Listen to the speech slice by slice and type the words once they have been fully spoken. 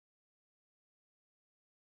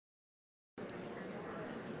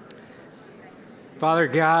Father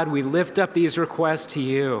God, we lift up these requests to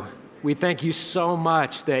you. We thank you so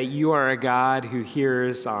much that you are a God who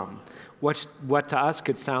hears what to us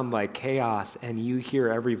could sound like chaos, and you hear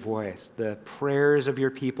every voice. The prayers of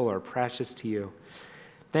your people are precious to you.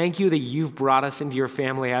 Thank you that you've brought us into your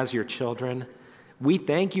family as your children. We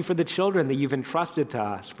thank you for the children that you've entrusted to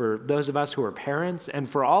us, for those of us who are parents, and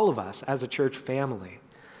for all of us as a church family.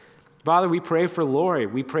 Father, we pray for Lori.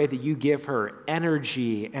 We pray that you give her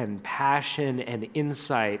energy and passion and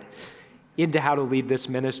insight into how to lead this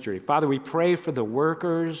ministry. Father, we pray for the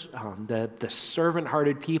workers, the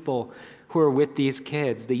servant-hearted people who are with these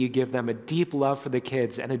kids, that you give them a deep love for the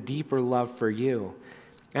kids and a deeper love for you.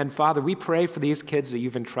 And Father, we pray for these kids that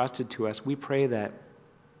you've entrusted to us. We pray that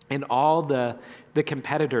in all the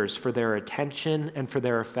competitors for their attention and for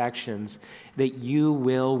their affections, that you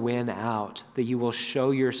will win out, that you will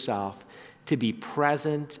show yourself to be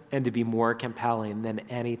present and to be more compelling than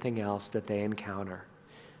anything else that they encounter.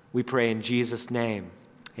 We pray in Jesus' name,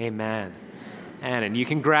 amen. And you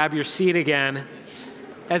can grab your seat again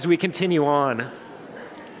as we continue on.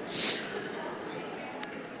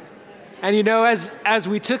 And you know, as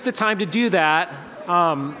we took the time to do that,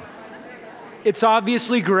 it's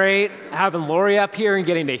obviously great having Lori up here and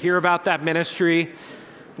getting to hear about that ministry.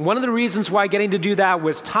 One of the reasons why getting to do that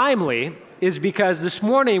was timely is because this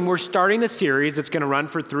morning we're starting a series that's going to run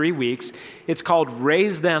for 3 weeks. It's called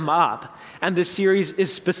Raise Them Up. And this series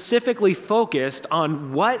is specifically focused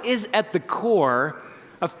on what is at the core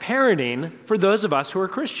of parenting for those of us who are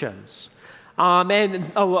Christians.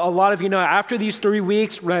 And a lot of you know, after these 3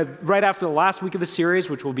 weeks, right after the last week of the series,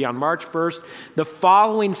 which will be on March 1st, the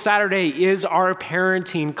following Saturday is our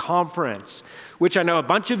parenting conference, which I know a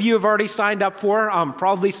bunch of you have already signed up for.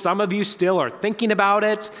 Probably some of you still are thinking about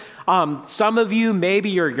it. Some of you,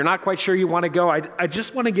 maybe you're not quite sure you want to go. I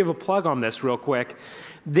just want to give a plug on this real quick.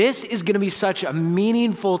 This is going to be such a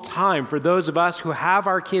meaningful time for those of us who have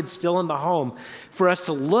our kids still in the home, for us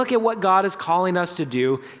to look at what God is calling us to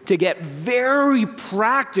do, to get very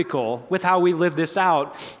practical with how we live this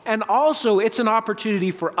out. And also, it's an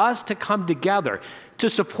opportunity for us to come together, to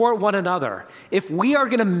support one another. If we are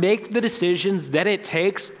going to make the decisions that it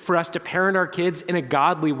takes for us to parent our kids in a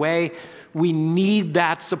godly way, we need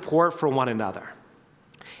that support for one another.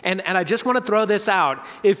 And I just want to throw this out.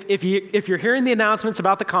 If you're hearing the announcements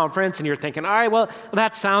about the conference and you're thinking, all right, well,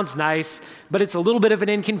 that sounds nice, but it's a little bit of an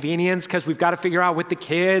inconvenience because we've got to figure out with the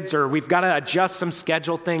kids or we've got to adjust some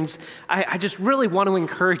schedule things, I just really want to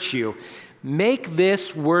encourage you, make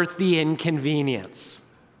this worth the inconvenience.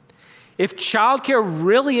 If childcare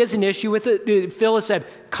really is an issue with it, Phil has said,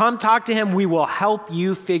 come talk to him, we will help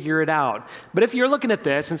you figure it out. But if you're looking at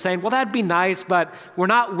this and saying, well, that'd be nice, but we're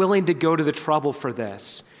not willing to go to the trouble for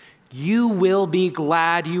this, you will be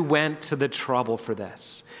glad you went to the trouble for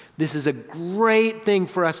this. This is a great thing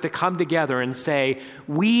for us to come together and say,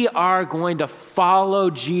 we are going to follow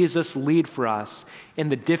Jesus' lead for us in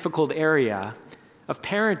the difficult area of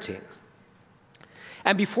parenting.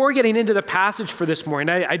 And before getting into the passage for this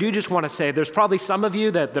morning, I do just want to say there's probably some of you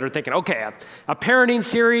that are thinking, okay, a parenting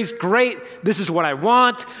series, great, this is what I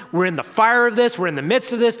want, we're in the fire of this, we're in the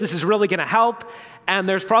midst of this is really going to help. And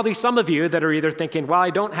there's probably some of you that are either thinking, well,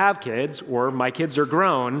 I don't have kids, or my kids are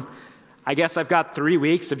grown. I guess I've got 3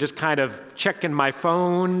 weeks of just kind of checking my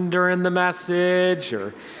phone during the message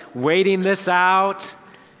or waiting this out.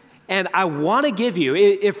 And I want to give you,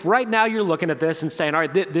 if right now you're looking at this and saying, all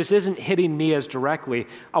right, this isn't hitting me as directly,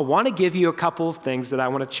 I want to give you a couple of things that I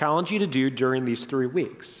want to challenge you to do during these 3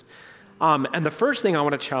 weeks. And the first thing I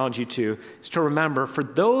want to challenge you to is to remember, for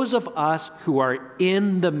those of us who are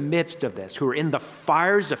in the midst of this, who are in the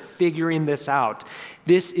fires of figuring this out,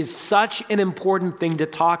 this is such an important thing to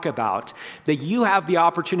talk about that you have the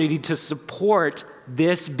opportunity to support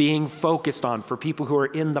this being focused on for people who are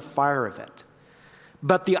in the fire of it.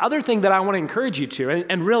 But the other thing that I want to encourage you to,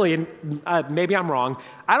 and really, maybe I'm wrong,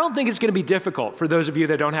 I don't think it's going to be difficult for those of you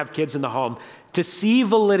that don't have kids in the home to see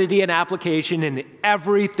validity and application in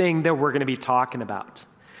everything that we're going to be talking about.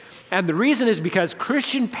 And the reason is because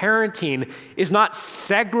Christian parenting is not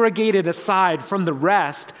segregated aside from the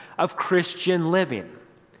rest of Christian living.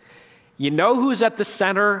 You know who's at the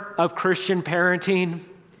center of Christian parenting?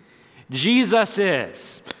 Jesus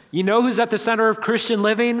is. You know who's at the center of Christian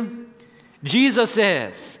living? Jesus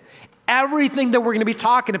is. Everything that we're going to be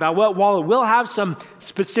talking about, well, while it will have some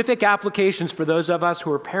specific applications for those of us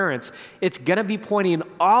who are parents, it's going to be pointing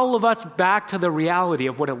all of us back to the reality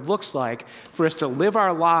of what it looks like for us to live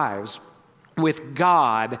our lives with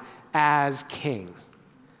God as King.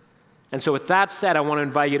 And so with that said, I want to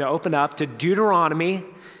invite you to open up to Deuteronomy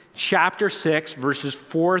chapter 6, verses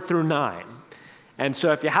 4 through 9. And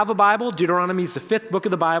so if you have a Bible, Deuteronomy is the 5th book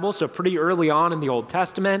of the Bible, so pretty early on in the Old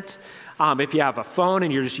Testament. If you have a phone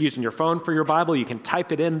and you're just using your phone for your Bible, you can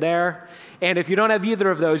type it in there. And if you don't have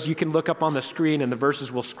either of those, you can look up on the screen and the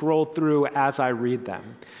verses will scroll through as I read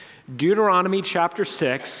them. Deuteronomy chapter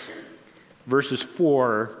 6, verses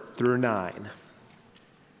 4 through 9.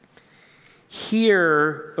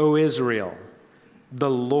 Hear, O Israel,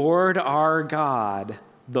 the Lord our God,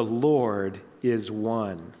 the Lord is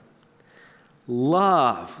one.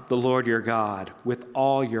 Love the Lord your God with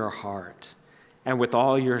all your heart and with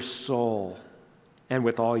all your soul and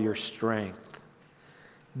with all your strength.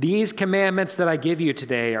 These commandments that I give you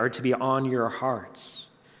today are to be on your hearts.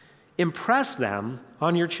 Impress them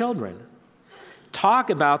on your children. Talk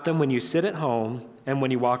about them when you sit at home and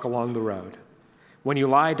when you walk along the road, when you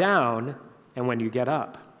lie down and when you get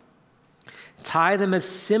up. Tie them as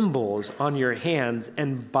symbols on your hands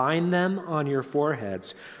and bind them on your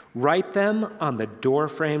foreheads. Write them on the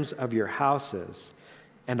doorframes of your houses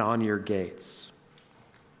and on your gates.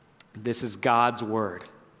 This is God's word.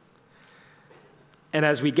 And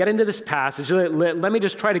as we get into this passage, let me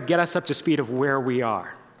just try to get us up to speed of where we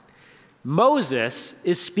are. Moses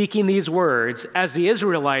is speaking these words as the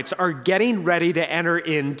Israelites are getting ready to enter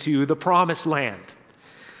into the promised land.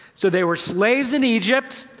 So they were slaves in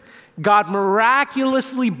Egypt. God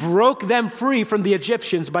miraculously broke them free from the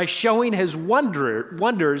Egyptians by showing his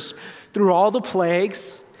wonders through all the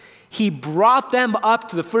plagues. He brought them up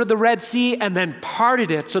to the foot of the Red Sea and then parted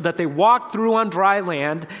it so that they walked through on dry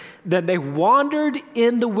land. Then they wandered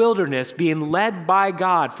in the wilderness, being led by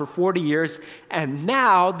God for 40 years, and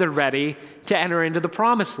now they're ready to enter into the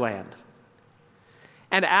promised land.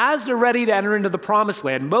 And as they're ready to enter into the promised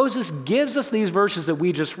land, Moses gives us these verses that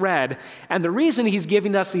we just read. And the reason he's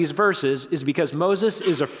giving us these verses is because Moses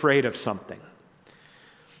is afraid of something.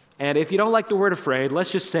 And if you don't like the word afraid,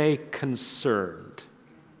 let's just say concerned.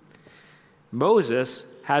 Moses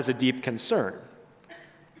has a deep concern.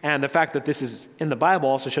 And the fact that this is in the Bible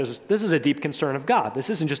also shows us this is a deep concern of God. This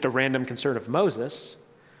isn't just a random concern of Moses.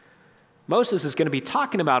 Moses is going to be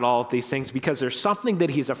talking about all of these things because there's something that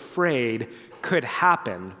he's afraid could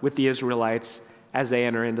happen with the Israelites as they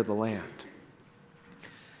enter into the land.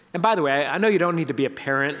 And by the way, I know you don't need to be a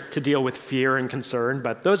parent to deal with fear and concern,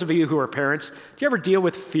 but those of you who are parents, do you ever deal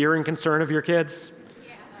with fear and concern of your kids?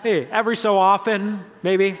 Yes. Hey, every so often,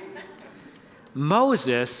 maybe.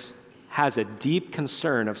 Moses has a deep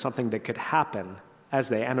concern of something that could happen as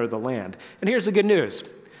they enter the land. And here's the good news.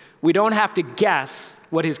 We don't have to guess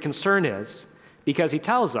what his concern is because he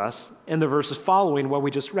tells us in the verses following what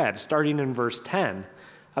we just read, starting in verse 10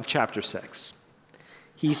 of chapter 6.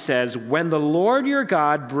 He says, when the Lord your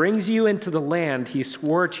God brings you into the land he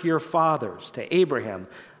swore to your fathers, to Abraham,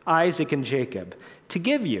 Isaac, and Jacob, to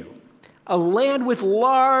give you, a land with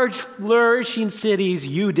large flourishing cities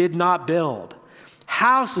you did not build,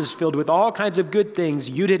 houses filled with all kinds of good things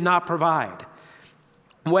you did not provide,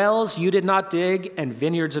 wells you did not dig, and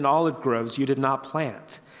vineyards and olive groves you did not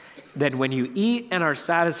plant. Then when you eat and are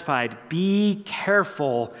satisfied, be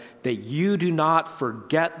careful that you do not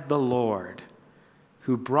forget the Lord,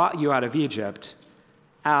 who brought you out of Egypt,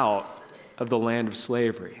 out of the land of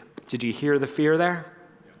slavery. Did you hear the fear there?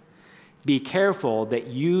 Be careful that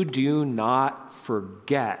you do not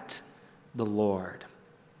forget the Lord.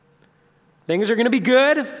 Things are going to be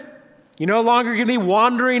good. You're no longer going to be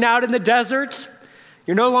wandering out in the desert.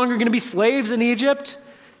 You're no longer going to be slaves in Egypt.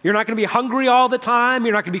 You're not going to be hungry all the time.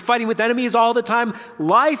 You're not going to be fighting with enemies all the time.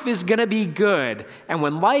 Life is going to be good. And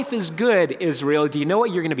when life is good, Israel, do you know what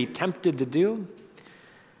you're going to be tempted to do?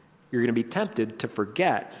 You're going to be tempted to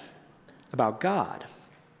forget about God.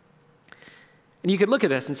 And you could look at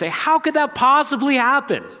this and say, how could that possibly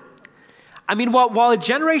happen? I mean, while a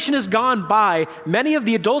generation has gone by, many of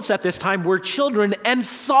the adults at this time were children and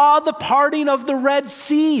saw the parting of the Red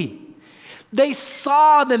Sea. They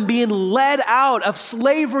saw them being led out of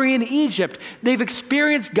slavery in Egypt. They've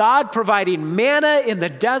experienced God providing manna in the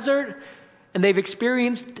desert, and they've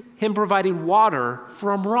experienced him providing water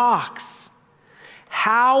from rocks.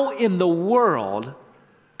 How in the world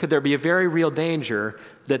could there be a very real danger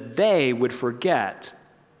that they would forget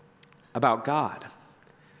about God?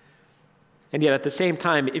 And yet at the same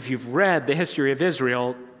time, if you've read the history of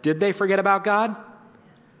Israel, did they forget about God?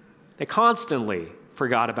 They constantly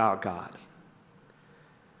forgot about God.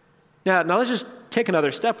 Now let's just take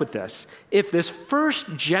another step with this. If this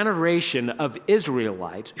first generation of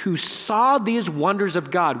Israelites who saw these wonders of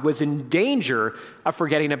God was in danger of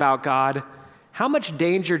forgetting about God, how much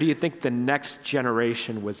danger do you think the next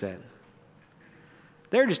generation was in?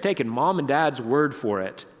 They're just taking mom and dad's word for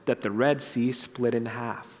it that the Red Sea split in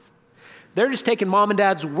half. They're just taking mom and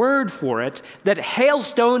dad's word for it that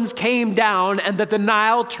hailstones came down and that the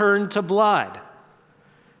Nile turned to blood.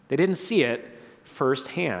 They didn't see it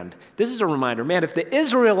firsthand. This is a reminder, man, if the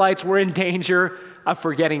Israelites were in danger of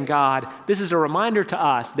forgetting God, this is a reminder to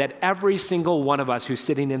us that every single one of us who's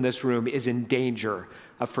sitting in this room is in danger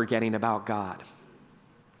of forgetting about God.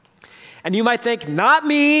 And you might think, not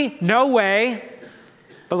me, no way.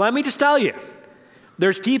 But let me just tell you,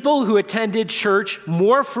 there's people who attended church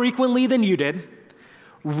more frequently than you did,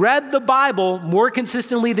 read the Bible more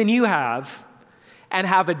consistently than you have, and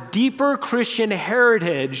have a deeper Christian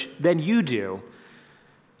heritage than you do,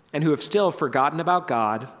 and who have still forgotten about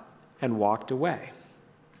God and walked away.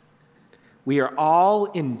 We are all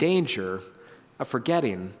in danger of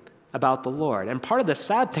forgetting about the Lord. And part of the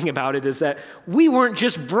sad thing about it is that we weren't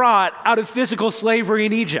just brought out of physical slavery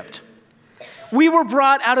in Egypt. We were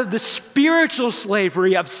brought out of the spiritual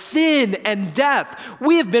slavery of sin and death.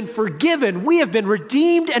 We have been forgiven. We have been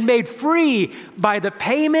redeemed and made free by the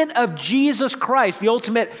payment of Jesus Christ, the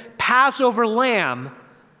ultimate Passover lamb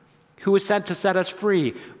who was sent to set us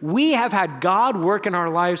free. We have had God work in our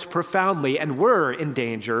lives profoundly, and we're in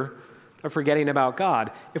danger of forgetting about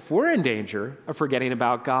God. If we're in danger of forgetting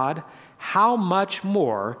about God, how much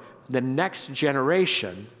more the next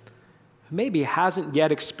generation maybe hasn't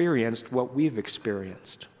yet experienced what we've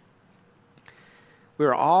experienced.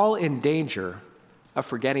 We're all in danger of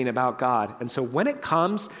forgetting about God. And so when it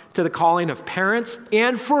comes to the calling of parents,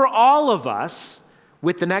 and for all of us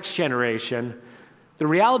with the next generation, the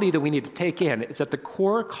reality that we need to take in is that the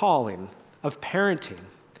core calling of parenting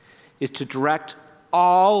is to direct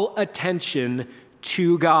all attention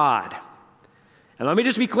to God. And let me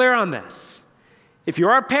just be clear on this. If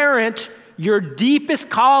you're a parent, your deepest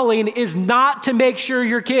calling is not to make sure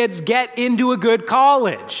your kids get into a good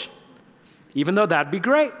college, even though that'd be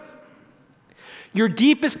great. Your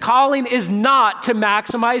deepest calling is not to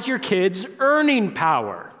maximize your kids' earning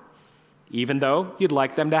power, even though you'd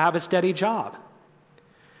like them to have a steady job.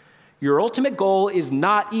 Your ultimate goal is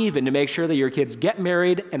not even to make sure that your kids get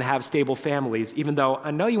married and have stable families, even though I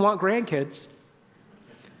know you want grandkids.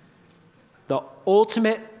 The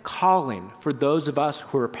ultimate calling for those of us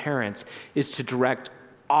who are parents is to direct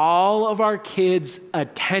all of our kids'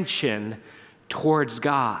 attention towards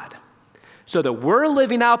God, so that we're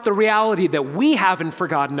living out the reality that we haven't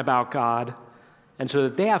forgotten about God, and so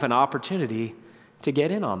that they have an opportunity to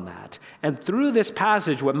get in on that. And through this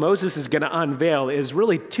passage, what Moses is going to unveil is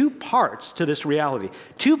really two parts to this reality,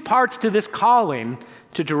 two parts to this calling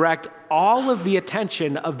to direct all of the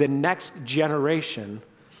attention of the next generation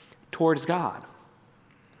towards God.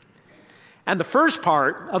 And the first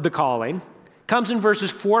part of the calling comes in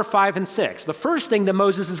verses 4, 5, and 6. The first thing that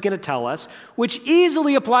Moses is going to tell us, which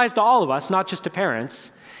easily applies to all of us, not just to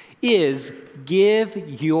parents, is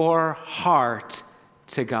give your heart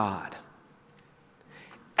to God.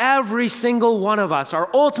 Every single one of us, our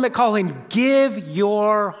ultimate calling, give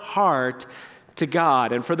your heart to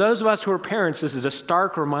God. And for those of us who are parents, this is a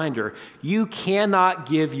stark reminder. You cannot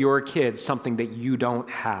give your kids something that you don't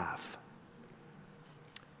have.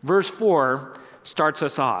 Verse 4 starts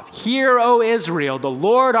us off. Hear, O Israel, the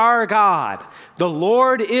Lord our God, the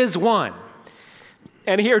Lord is one.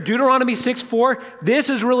 And here, Deuteronomy 6:4, this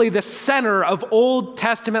is really the center of Old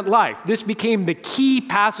Testament life. This became the key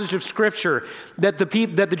passage of Scripture that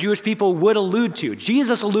the Jewish people would allude to.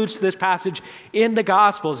 Jesus alludes to this passage in the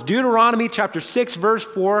Gospels. Deuteronomy chapter 6, verse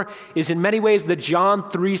 4 is in many ways the John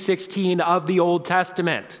 3:16 of the Old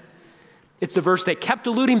Testament. It's the verse they kept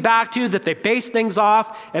alluding back to, that they based things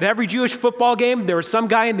off. At every Jewish football game, there was some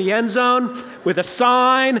guy in the end zone with a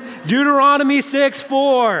sign, Deuteronomy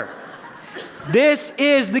 6:4. This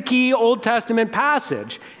is the key Old Testament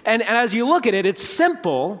passage. And as you look at it, it's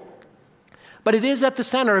simple, but it is at the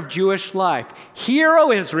center of Jewish life. Hear,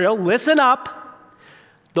 O Israel, listen up.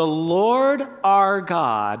 The Lord our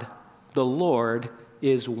God, the Lord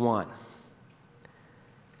is one.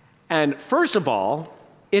 And first of all,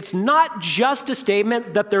 it's not just a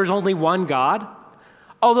statement that there's only one God,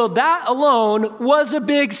 although that alone was a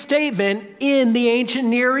big statement in the ancient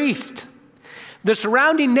Near East. The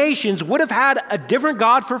surrounding nations would have had a different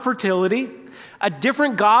God for fertility, a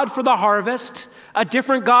different God for the harvest, a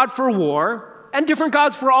different God for war, and different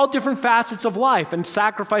gods for all different facets of life, and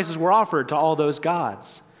sacrifices were offered to all those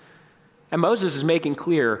gods. And Moses is making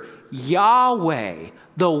clear, Yahweh,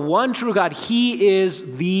 the one true God, he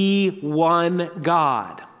is the one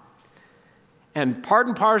God. And part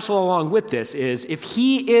and parcel along with this is, if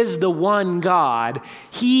he is the one God,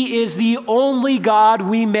 he is the only God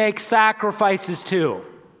we make sacrifices to.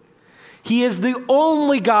 He is the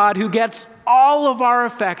only God who gets all of our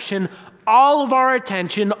affection, all of our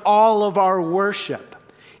attention, all of our worship.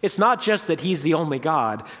 It's not just that he's the only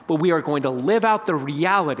God, but we are going to live out the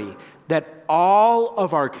reality that all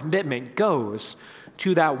of our commitment goes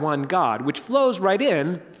to that one God, which flows right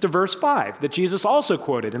in to verse 5 that Jesus also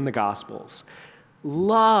quoted in the Gospels.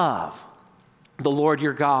 Love the Lord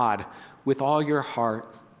your God with all your heart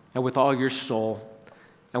and with all your soul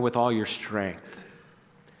and with all your strength.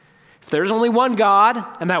 If there's only one God,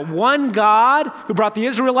 and that one God who brought the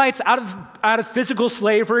Israelites out of physical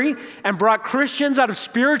slavery and brought Christians out of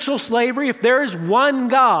spiritual slavery, if there is one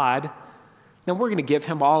God, then we're going to give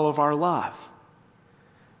him all of our love.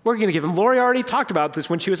 We're going to give him, Lori already talked about this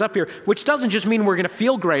when she was up here, which doesn't just mean we're going to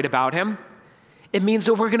feel great about him. It means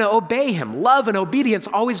that we're going to obey him. Love and obedience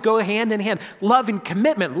always go hand in hand. Love and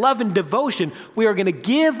commitment, love and devotion. We are going to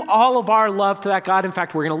give all of our love to that God. In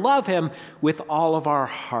fact, we're going to love him with all of our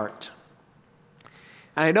heart.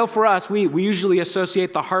 And I know for us, we usually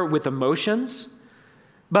associate the heart with emotions.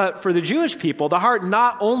 But for the Jewish people, the heart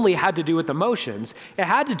not only had to do with emotions, it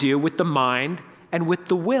had to do with the mind and with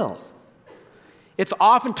the will. It's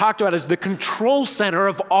often talked about as the control center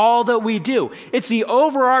of all that we do. It's the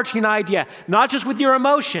overarching idea, not just with your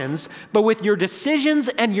emotions, but with your decisions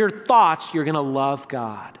and your thoughts, you're going to love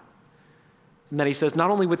God. And then he says,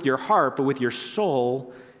 not only with your heart, but with your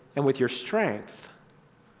soul and with your strength.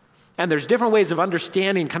 And there's different ways of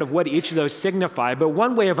understanding kind of what each of those signify, but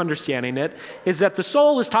one way of understanding it is that the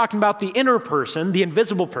soul is talking about the inner person, the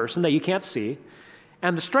invisible person that you can't see,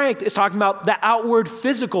 and the strength is talking about the outward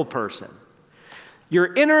physical person.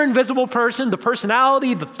 Your inner invisible person, the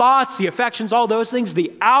personality, the thoughts, the affections, all those things,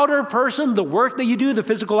 the outer person, the work that you do, the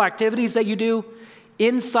physical activities that you do,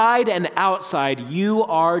 inside and outside, you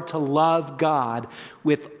are to love God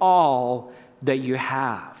with all that you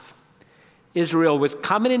have. Israel was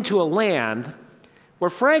coming into a land where,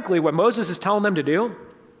 frankly, what Moses is telling them to do,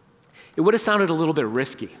 it would have sounded a little bit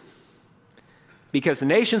risky because the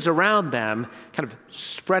nations around them kind of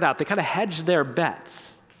spread out. They kind of hedged their bets.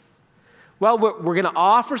 Well, we're going to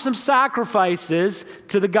offer some sacrifices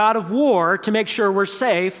to the God of war to make sure we're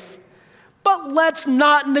safe, but let's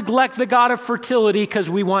not neglect the God of fertility because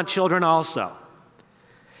we want children also.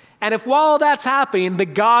 And if while that's happening, the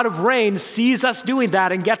God of rain sees us doing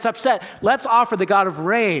that and gets upset, let's offer the God of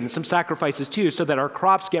rain some sacrifices too so that our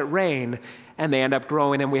crops get rain and they end up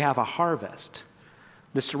growing and we have a harvest.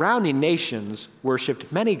 The surrounding nations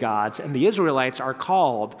worshiped many gods, and the Israelites are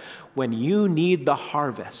called when you need the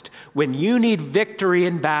harvest, when you need victory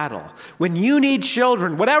in battle, when you need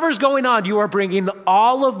children, whatever's going on, you are bringing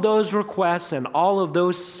all of those requests and all of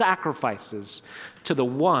those sacrifices to the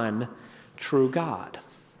one true God.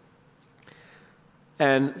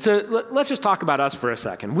 And so let's just talk about us for a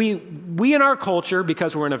second. We in our culture,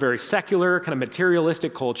 because we're in a very secular, kind of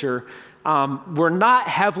materialistic culture, we're not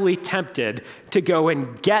heavily tempted to go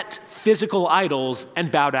and get physical idols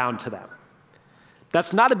and bow down to them.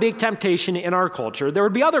 That's not a big temptation in our culture. There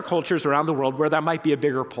would be other cultures around the world where that might be a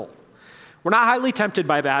bigger pull. We're not highly tempted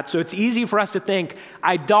by that, so it's easy for us to think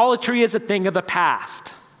idolatry is a thing of the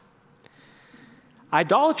past.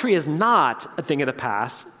 Idolatry is not a thing of the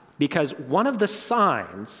past because one of the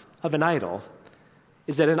signs of an idol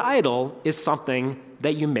is that an idol is something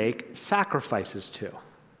that you make sacrifices to.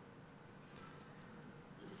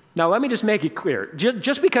 Now, let me just make it clear.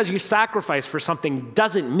 Just because you sacrifice for something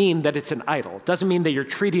doesn't mean that it's an idol. Doesn't mean that you're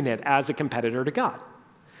treating it as a competitor to God.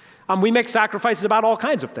 We make sacrifices about all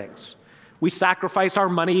kinds of things. We sacrifice our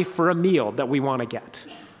money for a meal that we want to get.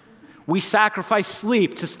 We sacrifice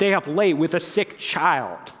sleep to stay up late with a sick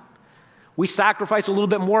child. We sacrifice a little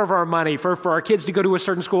bit more of our money for our kids to go to a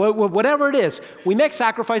certain school. Whatever it is, we make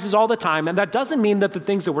sacrifices all the time, and that doesn't mean that the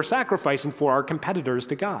things that we're sacrificing for are competitors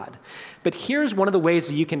to God. But here's one of the ways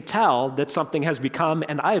that you can tell that something has become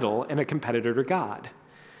an idol and a competitor to God.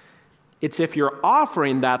 It's if you're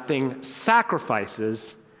offering that thing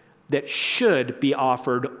sacrifices that should be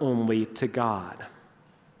offered only to God.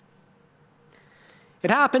 It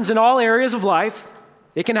happens in all areas of life.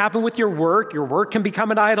 It can happen with your work. Your work can become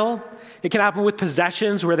an idol. It can happen with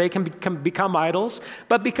possessions where they can become idols.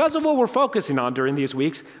 But because of what we're focusing on during these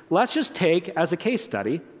weeks, let's just take as a case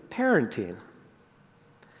study parenting.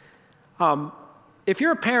 If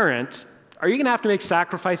you're a parent, are you going to have to make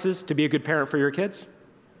sacrifices to be a good parent for your kids?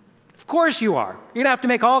 Of course you are. You're going to have to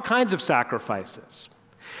make all kinds of sacrifices.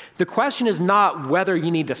 The question is not whether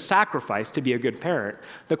you need to sacrifice to be a good parent.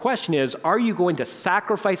 The question is, are you going to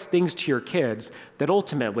sacrifice things to your kids that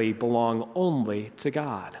ultimately belong only to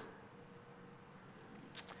God?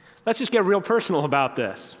 Let's just get real personal about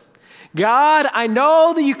this. God, I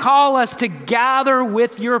know that you call us to gather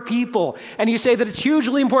with your people, and you say that it's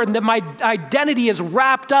hugely important that my identity is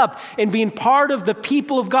wrapped up in being part of the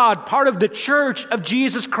people of God, part of the church of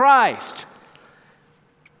Jesus Christ.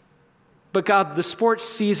 But God, the sports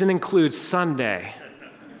season includes Sunday.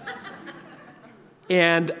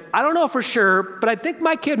 And I don't know for sure, but I think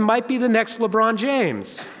my kid might be the next LeBron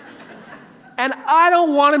James. And I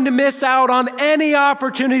don't want him to miss out on any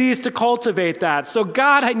opportunities to cultivate that. So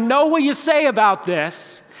God, I know what you say about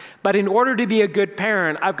this, but in order to be a good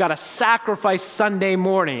parent, I've got to sacrifice Sunday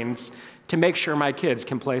mornings to make sure my kids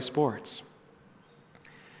can play sports.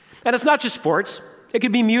 And it's not just sports. It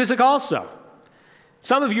could be music also.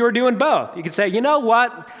 Some of you are doing both. You could say, you know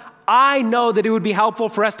what? I know that it would be helpful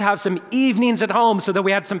for us to have some evenings at home so that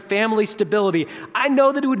we had some family stability. I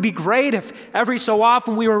know that it would be great if every so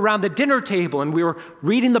often we were around the dinner table and we were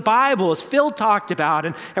reading the Bible as Phil talked about,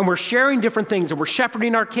 and we're sharing different things and we're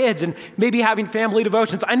shepherding our kids and maybe having family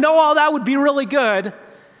devotions. I know all that would be really good,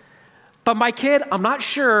 but my kid, I'm not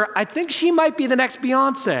sure. I think she might be the next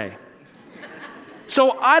Beyonce.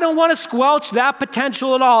 So I don't want to squelch that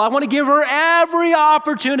potential at all. I want to give her every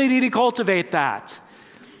opportunity to cultivate that.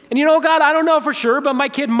 And you know, God, I don't know for sure, but my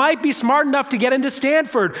kid might be smart enough to get into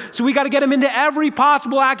Stanford. So we got to get him into every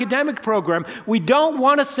possible academic program. We don't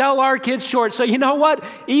want to sell our kids short. So you know what?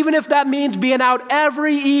 Even if that means being out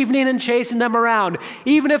every evening and chasing them around,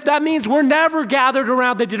 even if that means we're never gathered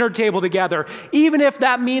around the dinner table together, even if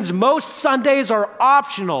that means most Sundays are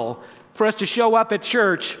optional for us to show up at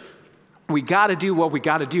church, we got to do what we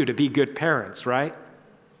got to do to be good parents, right?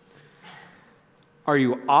 Are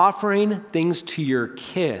you offering things to your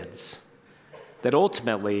kids that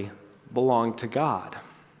ultimately belong to God?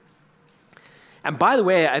 And by the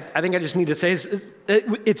way, I think I just need to say this,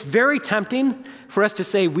 it's very tempting for us to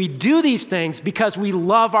say we do these things because we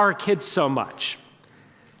love our kids so much.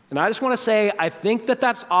 And I just want to say, I think that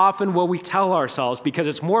that's often what we tell ourselves because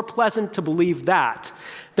it's more pleasant to believe that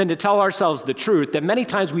than to tell ourselves the truth, that many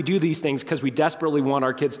times we do these things because we desperately want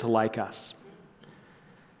our kids to like us.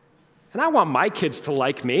 And I want my kids to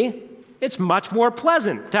like me. It's much more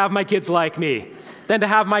pleasant to have my kids like me than to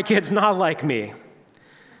have my kids not like me.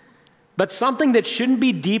 But something that shouldn't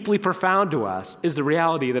be deeply profound to us is the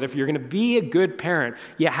reality that if you're going to be a good parent,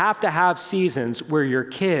 you have to have seasons where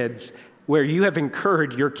you have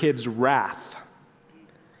incurred your kids' wrath,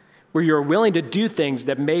 where you're willing to do things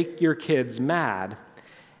that make your kids mad,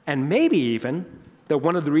 and maybe even that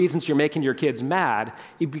one of the reasons you're making your kids mad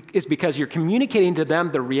is because you're communicating to them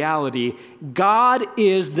the reality, God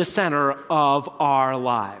is the center of our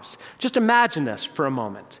lives. Just imagine this for a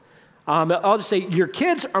moment. I'll just say your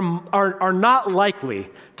kids are not likely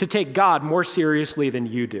to take God more seriously than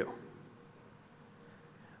you do.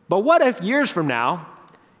 But what if years from now,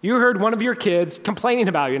 you heard one of your kids complaining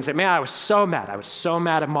about you and say, man, I was so mad. I was so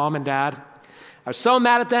mad at mom and dad. I was so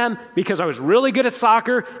mad at them because I was really good at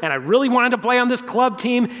soccer and I really wanted to play on this club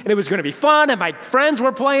team and it was going to be fun and my friends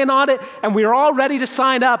were playing on it and we were all ready to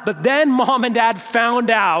sign up. But then mom and dad found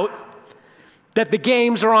out that the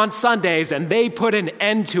games are on Sundays and they put an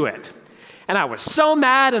end to it. And I was so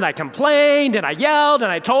mad and I complained and I yelled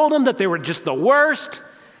and I told them that they were just the worst.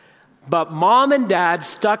 But mom and dad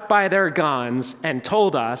stuck by their guns and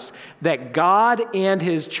told us that God and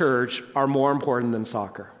his church are more important than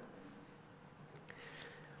soccer.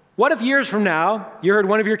 What if years from now, you heard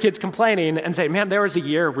one of your kids complaining and say, man, there was a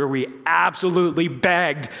year where we absolutely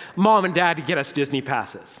begged mom and dad to get us Disney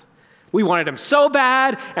passes. We wanted them so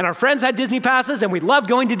bad, and our friends had Disney passes, and we loved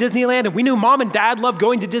going to Disneyland, and we knew mom and dad loved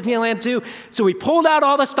going to Disneyland too. So we pulled out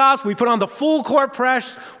all the stops, we put on the full court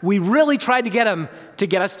press, we really tried to get them to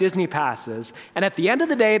get us Disney passes. And at the end of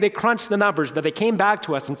the day, they crunched the numbers, but they came back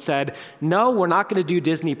to us and said, no, we're not going to do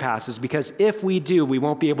Disney passes, because if we do, we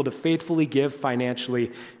won't be able to faithfully give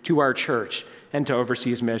financially to our church and to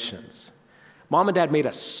overseas missions. Mom and dad made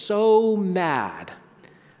us so mad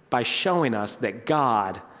by showing us that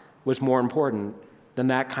God was more important than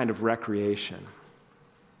that kind of recreation.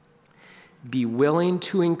 Be willing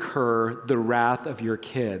to incur the wrath of your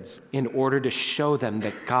kids in order to show them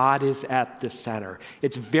that God is at the center.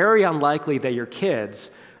 It's very unlikely that your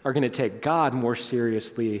kids are going to take God more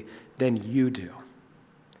seriously than you do.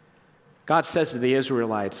 God says to the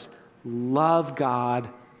Israelites, love God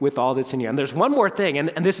with all that's in you. And there's one more thing,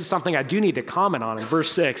 and this is something I do need to comment on in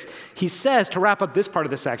verse 6. He says, to wrap up this part of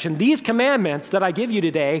the section, these commandments that I give you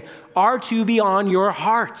today are to be on your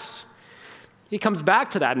hearts. He comes back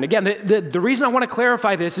to that. And again, the reason I want to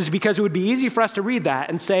clarify this is because it would be easy for us to read that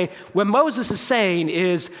and say, what Moses is saying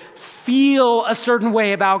is feel a certain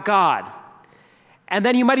way about God. And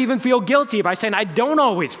then you might even feel guilty by saying, I don't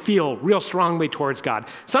always feel real strongly towards God.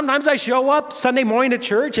 Sometimes I show up Sunday morning to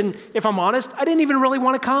church, and if I'm honest, I didn't even really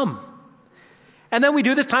want to come. And then we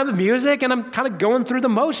do this time of music, and I'm kind of going through the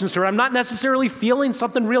motions, or I'm not necessarily feeling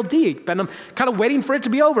something real deep, and I'm kind of waiting for it to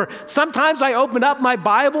be over. Sometimes I open up my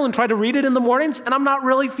Bible and try to read it in the mornings, and I'm not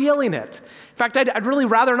really feeling it. In fact, I'd really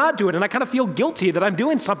rather not do it, and I kind of feel guilty that I'm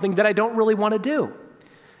doing something that I don't really want to do.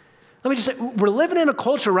 Let me just say, we're living in a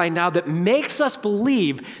culture right now that makes us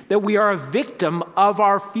believe that we are a victim of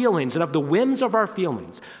our feelings and of the whims of our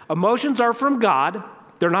feelings. Emotions are from God.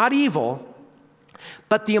 They're not evil.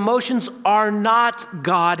 But the emotions are not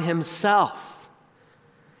God himself.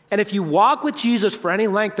 And if you walk with Jesus for any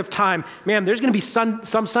length of time, man, there's going to be some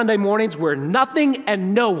Sunday mornings where nothing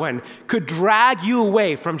and no one could drag you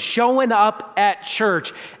away from showing up at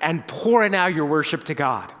church and pouring out your worship to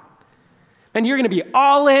God. And you're going to be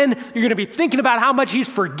all in. You're going to be thinking about how much he's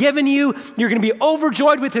forgiven you. You're going to be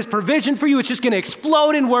overjoyed with his provision for you. It's just going to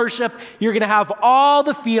explode in worship. You're going to have all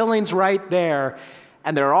the feelings right there.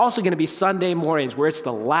 And there are also going to be Sunday mornings where it's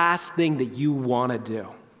the last thing that you want to do.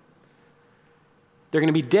 There are going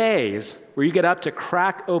to be days where you get up to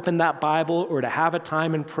crack open that Bible or to have a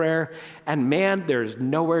time in prayer, and man, there's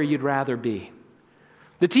nowhere you'd rather be.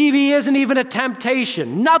 The TV isn't even a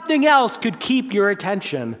temptation. Nothing else could keep your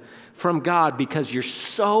attention from God because you're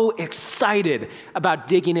so excited about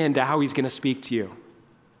digging into how he's going to speak to you.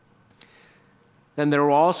 Then there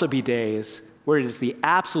will also be days where it is the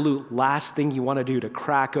absolute last thing you want to do to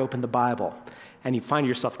crack open the Bible, and you find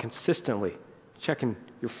yourself consistently checking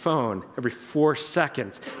your phone every 4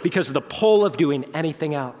 seconds because of the pull of doing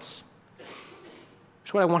anything else.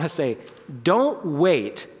 Here's what I want to say. Don't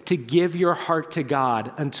wait to give your heart to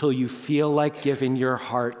God until you feel like giving your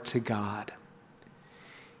heart to God.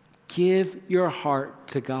 Give your heart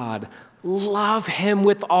to God. Love him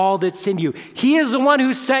with all that's in you. He is the one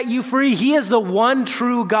who set you free. He is the one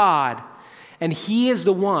true God. And he is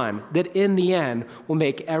the one that in the end will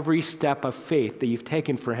make every step of faith that you've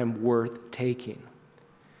taken for him worth taking.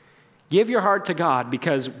 Give your heart to God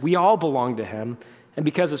because we all belong to him, and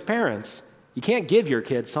because as parents, you can't give your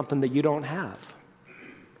kids something that you don't have.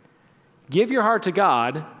 Give your heart to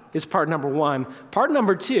God is part number one. Part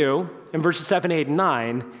number two, in verses 7, 8, and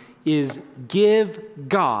 9, is give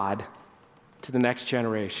God to the next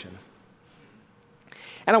generation.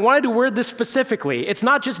 And I wanted to word this specifically. It's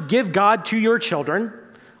not just give God to your children,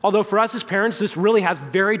 although for us as parents, this really has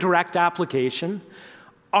very direct application.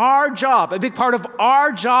 Our job, a big part of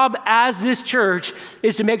our job as this church,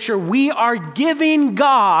 is to make sure we are giving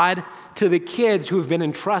God to the kids who have been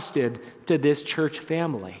entrusted to this church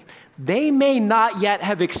family. They may not yet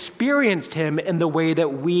have experienced him in the way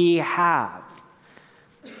that we have.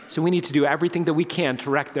 So we need to do everything that we can to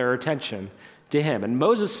direct their attention to him. And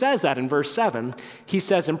Moses says that in verse 7. He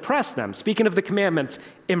says, impress them. Speaking of the commandments,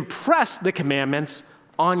 impress the commandments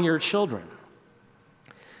on your children.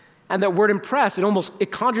 And that word impress,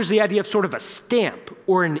 it conjures the idea of sort of a stamp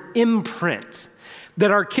or an imprint,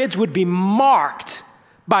 that our kids would be marked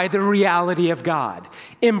by the reality of God.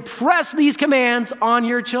 Impress these commands on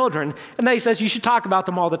your children. And then he says you should talk about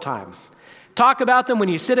them all the time. Talk about them when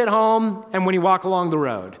you sit at home and when you walk along the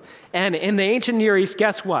road. And in the ancient Near East,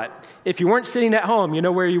 guess what? If you weren't sitting at home, you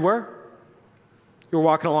know where you were? You were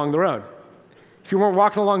walking along the road. If you weren't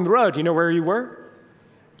walking along the road, you know where you were?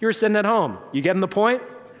 You were sitting at home. You getting the point?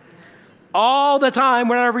 All the time,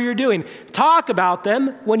 whatever you're doing. Talk about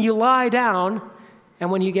them when you lie down and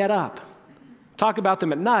when you get up. Talk about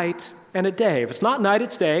them at night and at day. If it's not night,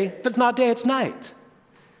 it's day. If it's not day, it's night.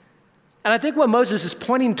 And I think what Moses is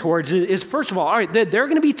pointing towards is, first of all right, there are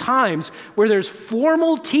going to be times where there's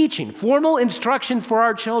formal teaching, formal instruction for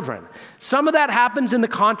our children. Some of that happens in the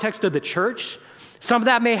context of the church. Some of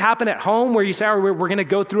that may happen at home where you say, we're going to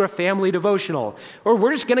go through a family devotional. Or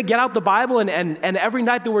we're just going to get out the Bible and every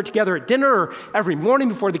night that we're together at dinner or every morning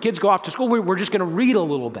before the kids go off to school, we're just going to read a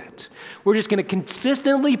little bit. We're just going to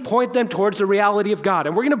consistently point them towards the reality of God.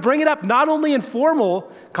 And we're going to bring it up not only in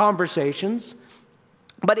formal conversations,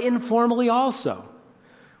 but informally also.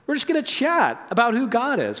 We're just going to chat about who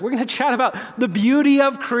God is. We're going to chat about the beauty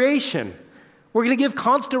of creation. We're going to give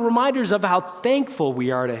constant reminders of how thankful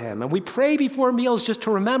we are to him. And we pray before meals just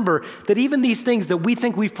to remember that even these things that we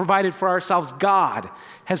think we've provided for ourselves, God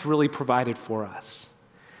has really provided for us.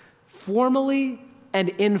 Formally and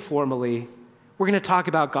informally, we're going to talk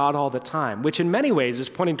about God all the time, which in many ways is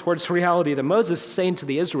pointing towards the reality that Moses is saying to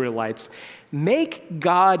the Israelites, make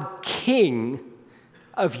God king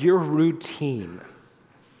of your routine.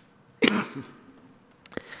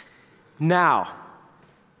 Now,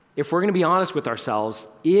 if we're going to be honest with ourselves,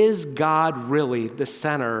 is God really the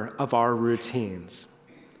center of our routines?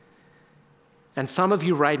 And some of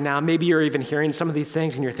you right now, maybe you're even hearing some of these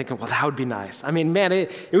things and you're thinking, well, that would be nice. I mean, man,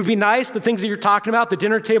 it would be nice, the things that you're talking about, the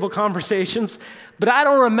dinner table conversations, but I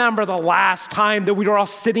don't remember the last time that we were all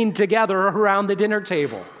sitting together around the dinner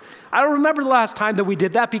table. I don't remember the last time that we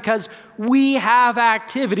did that because we have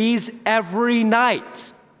activities every night.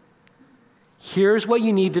 Here's what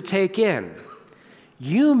you need to take in.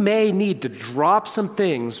 You may need to drop some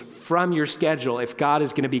things from your schedule if God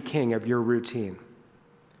is going to be king of your routine.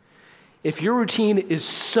 If your routine is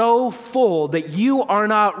so full that you are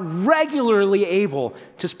not regularly able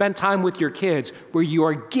to spend time with your kids where you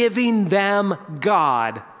are giving them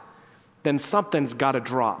God, then something's got to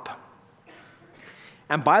drop.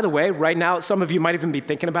 And by the way, right now, some of you might even be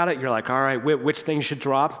thinking about it. You're like, all right, which things should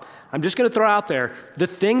drop? I'm just going to throw out there, the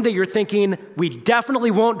thing that you're thinking, we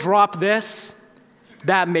definitely won't drop this,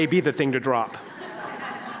 that may be the thing to drop.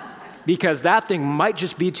 Because that thing might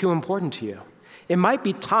just be too important to you. It might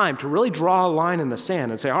be time to really draw a line in the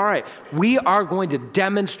sand and say, all right, we are going to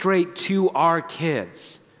demonstrate to our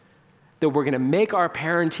kids that we're going to make our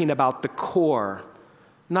parenting about the core,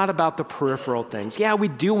 not about the peripheral things. Yeah, we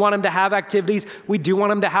do want them to have activities. We do want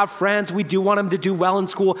them to have friends. We do want them to do well in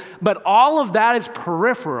school. But all of that is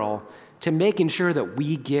peripheral to making sure that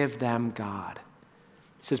we give them God.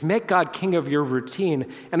 He says, make God king of your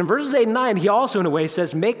routine. And in verses 8 and 9, he also, in a way,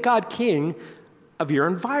 says, make God king of your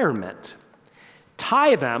environment.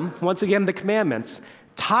 Tie them, once again, the commandments,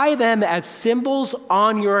 tie them as symbols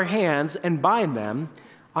on your hands and bind them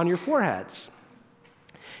on your foreheads.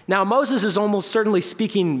 Now, Moses is almost certainly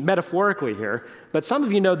speaking metaphorically here, but some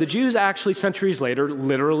of you know the Jews actually, centuries later,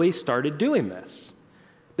 literally started doing this.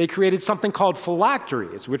 They created something called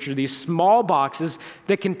phylacteries, which are these small boxes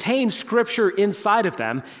that contain scripture inside of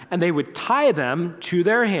them, and they would tie them to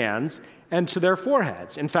their hands and to their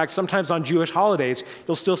foreheads. In fact, sometimes on Jewish holidays,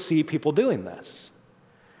 you'll still see people doing this.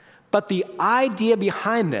 But the idea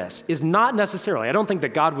behind this is not necessarily, I don't think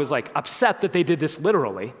that God was upset that they did this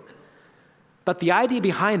literally, but the idea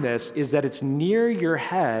behind this is that it's near your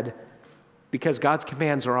head because God's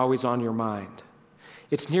commands are always on your mind.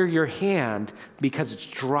 It's near your hand because it's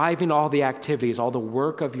driving all the activities, all the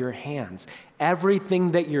work of your hands.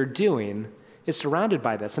 Everything that you're doing is surrounded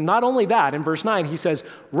by this. And not only that, in verse 9, he says,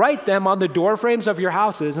 write them on the doorframes of your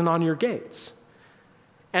houses and on your gates.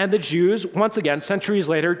 And the Jews, once again, centuries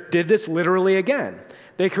later, did this literally again.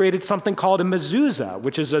 They created something called a mezuzah,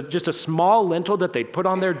 which is just a small lintel that they'd put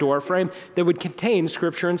on their doorframe that would contain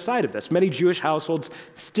scripture inside of this. Many Jewish households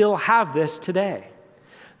still have this today.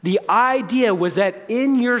 The idea was that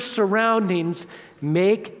in your surroundings,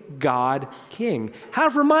 make God king.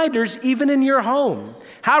 Have reminders even in your home.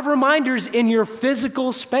 Have reminders in your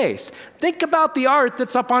physical space. Think about the art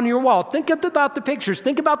that's up on your wall. Think about the pictures.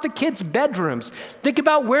 Think about the kids' bedrooms. Think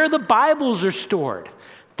about where the Bibles are stored.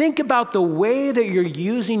 Think about the way that you're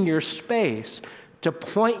using your space to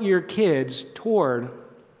point your kids toward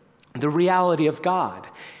the reality of God.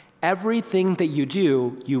 Everything that you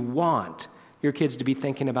do, you want your kids to be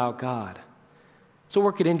thinking about God. So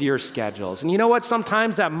work it into your schedules. And you know what?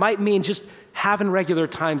 Sometimes that might mean just having regular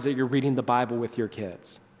times that you're reading the Bible with your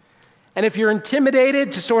kids. And if you're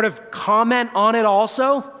intimidated to sort of comment on it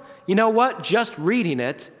also, you know what? Just reading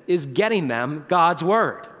it is getting them God's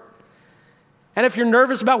word. And if you're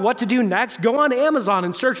nervous about what to do next, go on Amazon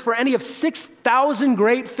and search for any of 6,000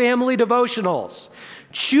 great family devotionals.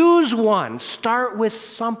 Choose one. Start with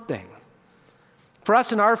something. For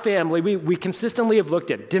us in our family, we consistently have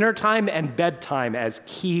looked at dinner time and bedtime as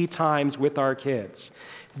key times with our kids.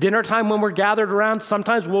 Dinner time, when we're gathered around,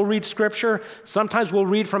 sometimes we'll read scripture, sometimes we'll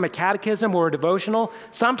read from a catechism or a devotional,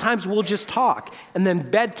 sometimes we'll just talk. And then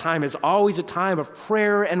bedtime is always a time of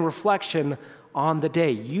prayer and reflection on the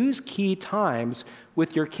day. Use key times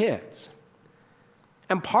with your kids.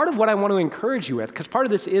 And part of what I want to encourage you with, because part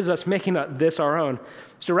of this is us making this our own,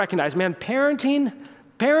 is to recognize, man, parenting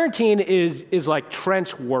is like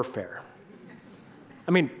trench warfare.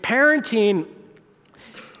 I mean, parenting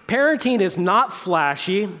is not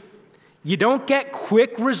flashy. You don't get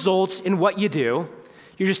quick results in what you do.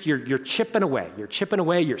 You're chipping away. You're chipping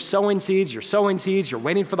away. You're sowing seeds. You're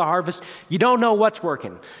waiting for the harvest. You don't know what's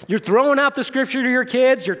working. You're throwing out the scripture to your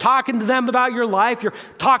kids. You're talking to them about your life. You're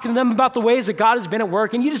talking to them about the ways that God has been at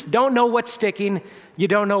work, and you just don't know what's sticking. You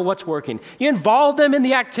don't know what's working. You involve them in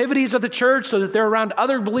the activities of the church so that they're around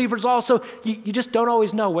other believers also. You just don't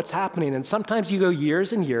always know what's happening, and sometimes you go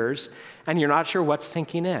years and years, and you're not sure what's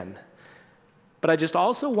sinking in. But I just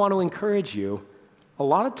also want to encourage you, a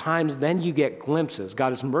lot of times then you get glimpses.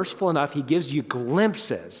 God is merciful enough, he gives you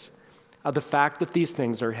glimpses of the fact that these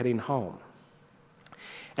things are hitting home.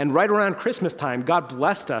 And right around Christmas time, God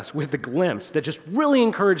blessed us with a glimpse that just really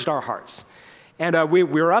encouraged our hearts. And we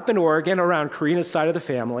were up in Oregon around Karina's side of the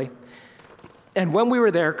family. And when we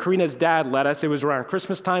were there, Karina's dad led us. It was around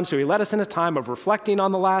Christmas time, so he led us in a time of reflecting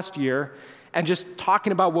on the last year and just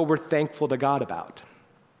talking about what we're thankful to God about.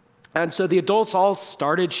 And so the adults all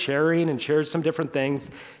started sharing and shared some different things,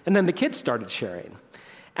 and then the kids started sharing.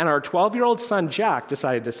 And our 12-year-old son, Jack,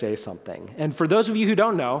 decided to say something. And for those of you who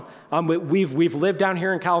don't know, we've lived down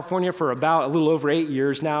here in California for about a little over 8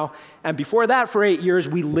 years now. And before that, for 8 years,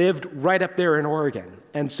 we lived right up there in Oregon.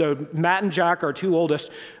 And so Matt and Jack, our two oldest,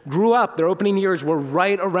 grew up. Their opening years were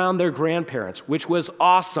right around their grandparents, which was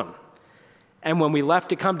awesome. And when we left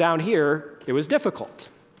to come down here, it was difficult.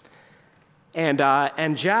 And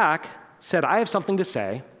Jack said, I have something to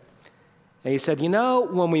say. And he said,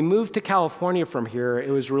 when we moved to California from here, it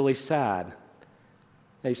was really sad.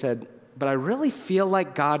 And he said, but I really feel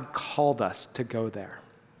like God called us to go there.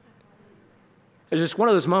 It was just one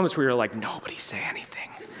of those moments where you're like, nobody say anything.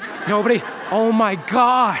 Nobody, oh my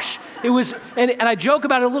gosh. It was, and I joke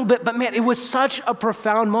about it a little bit, but man, it was such a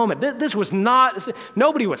profound moment. This was not,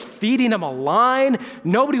 nobody was feeding him a line.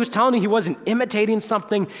 Nobody was telling him he wasn't imitating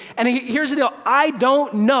something. And here's the deal. I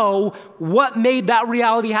don't know what made that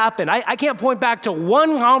reality happen. I can't point back to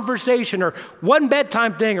one conversation or one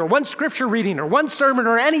bedtime thing or one scripture reading or one sermon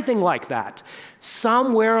or anything like that.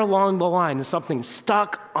 Somewhere along the line, something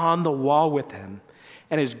stuck on the wall with him.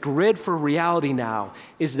 And his grid for reality now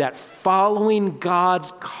is that following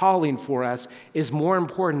God's calling for us is more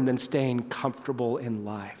important than staying comfortable in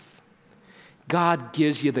life. God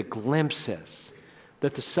gives you the glimpses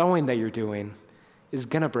that the sowing that you're doing is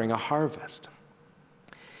going to bring a harvest.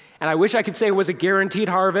 And I wish I could say it was a guaranteed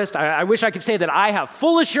harvest. I wish I could say that I have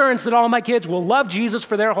full assurance that all my kids will love Jesus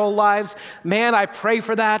for their whole lives. Man, I pray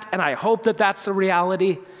for that, and I hope that that's the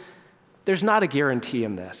reality. There's not a guarantee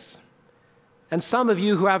in this. And some of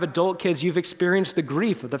you who have adult kids, you've experienced the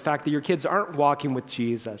grief of the fact that your kids aren't walking with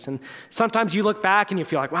Jesus. And sometimes you look back and you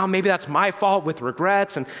feel like, well, maybe that's my fault, with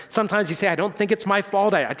regrets. And sometimes you say, I don't think it's my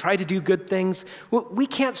fault. I try to do good things. Well, we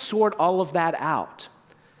can't sort all of that out.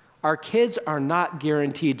 Our kids are not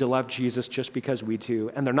guaranteed to love Jesus just because we do.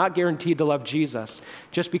 And they're not guaranteed to love Jesus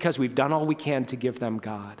just because we've done all we can to give them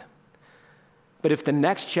God. But if the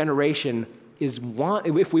next generation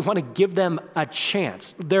if we want to give them a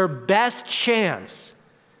chance, their best chance,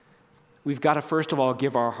 we've got to first of all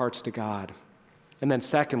give our hearts to God. And then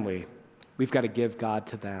secondly, we've got to give God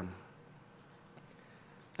to them.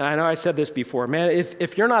 And I know I said this before, man,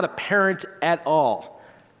 if you're not a parent at all,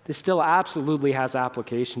 this still absolutely has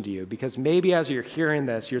application to you, because maybe as you're hearing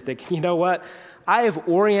this, you're thinking, you know what? I have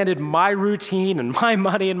oriented my routine and my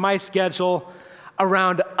money and my schedule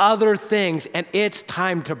around other things, and it's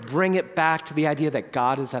time to bring it back to the idea that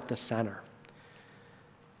God is at the center.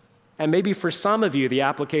 And maybe for some of you, the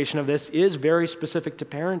application of this is very specific to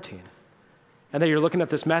parenting, and that you're looking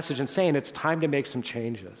at this message and saying it's time to make some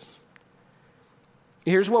changes.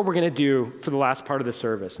 Here's what we're going to do for the last part of the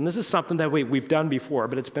service, and this is something that we've done before,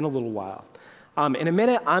 but it's been a little while. In a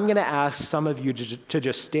minute, I'm going to ask some of you to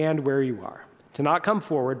just stand where you are, to not come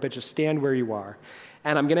forward, but just stand where you are.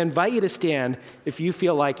 And I'm going to invite you to stand if you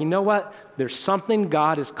feel like, you know what, there's something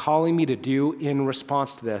God is calling me to do in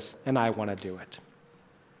response to this, and I want to do it.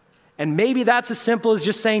 And maybe that's as simple as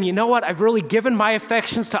just saying, you know what, I've really given my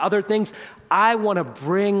affections to other things. I want to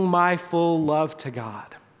bring my full love to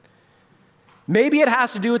God. Maybe it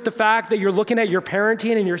has to do with the fact that you're looking at your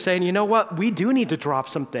parenting and you're saying, you know what, we do need to drop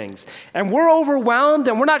some things. And we're overwhelmed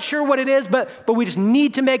and we're not sure what it is, but we just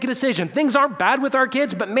need to make a decision. Things aren't bad with our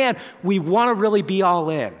kids, but man, we want to really be all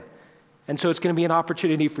in. And so it's going to be an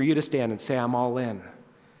opportunity for you to stand and say, I'm all in.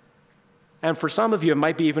 And for some of you, it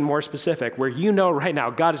might be even more specific, where you know right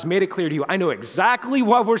now, God has made it clear to you, I know exactly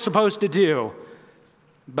what we're supposed to do,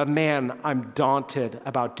 but man, I'm daunted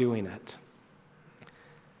about doing it.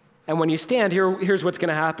 And when you stand, here's what's going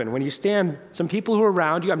to happen. When you stand, some people who are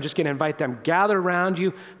around you, I'm just going to invite them, gather around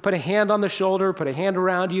you, put a hand on the shoulder, put a hand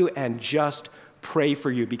around you, and just pray for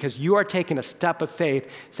you, because you are taking a step of faith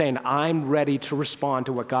saying, I'm ready to respond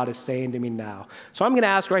to what God is saying to me now. So I'm going to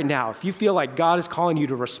ask right now, if you feel like God is calling you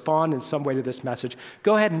to respond in some way to this message,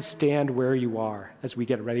 go ahead and stand where you are as we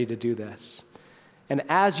get ready to do this. And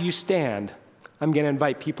as you stand, I'm going to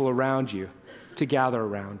invite people around you to gather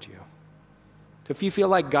around you. So if you feel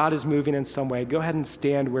like God is moving in some way, go ahead and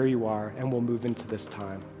stand where you are, and we'll move into this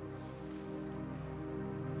time.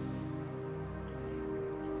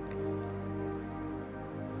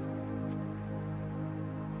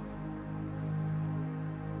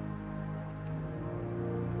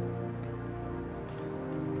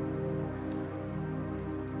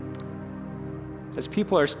 as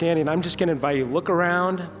people are standing, I'm just going to invite you, look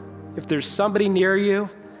around. If there's somebody near you,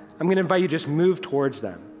 I'm going to invite you to just move towards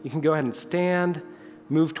them. You can go ahead and stand,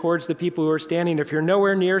 move towards the people who are standing. If you're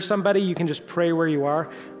nowhere near somebody, you can just pray where you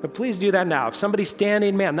are. But please do that now. If somebody's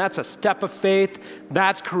standing, man, that's a step of faith.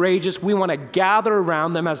 That's courageous. We want to gather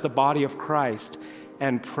around them as the body of Christ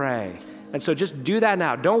and pray. And so just do that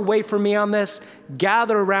now. Don't wait for me on this.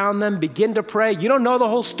 Gather around them, begin to pray. You don't know the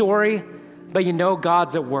whole story, but you know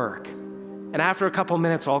God's at work. And after a couple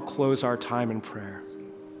minutes, I'll close our time in prayer.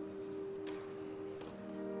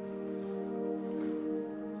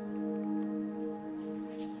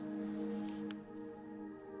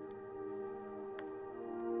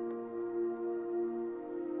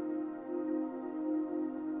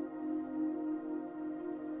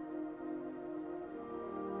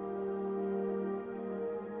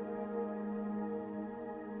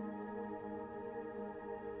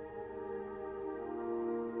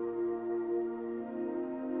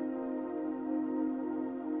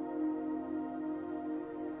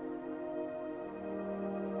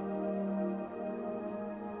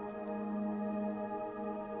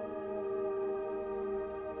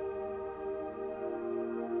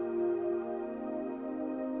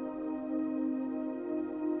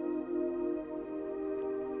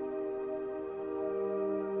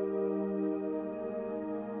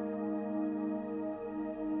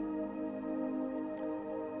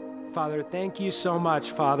 Father, thank you so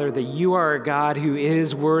much, Father, that you are a God who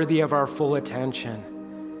is worthy of our full attention.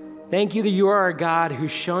 Thank you that you are a God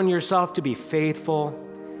who's shown yourself to be faithful.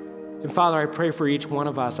 And Father, I pray for each one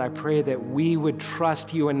of us. I pray that we would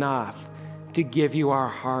trust you enough to give you our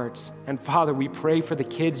hearts. And Father, we pray for the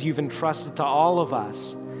kids you've entrusted to all of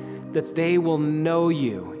us, that they will know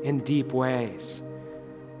you in deep ways.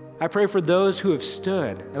 I pray for those who have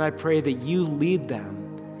stood, and I pray that you lead them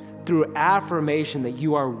through affirmation that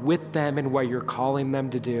you are with them in what you're calling them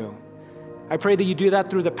to do. I pray that you do that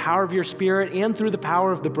through the power of your Spirit and through the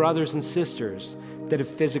power of the brothers and sisters that have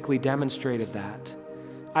physically demonstrated that.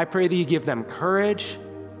 I pray that you give them courage,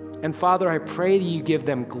 and Father, I pray that you give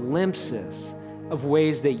them glimpses of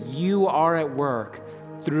ways that you are at work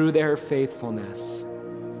through their faithfulness.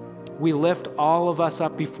 We lift all of us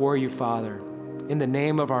up before you, Father, in the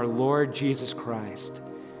name of our Lord Jesus Christ.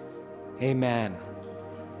 Amen.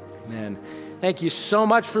 Amen. Thank you so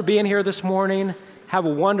much for being here this morning. Have a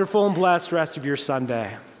wonderful and blessed rest of your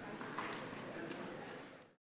Sunday.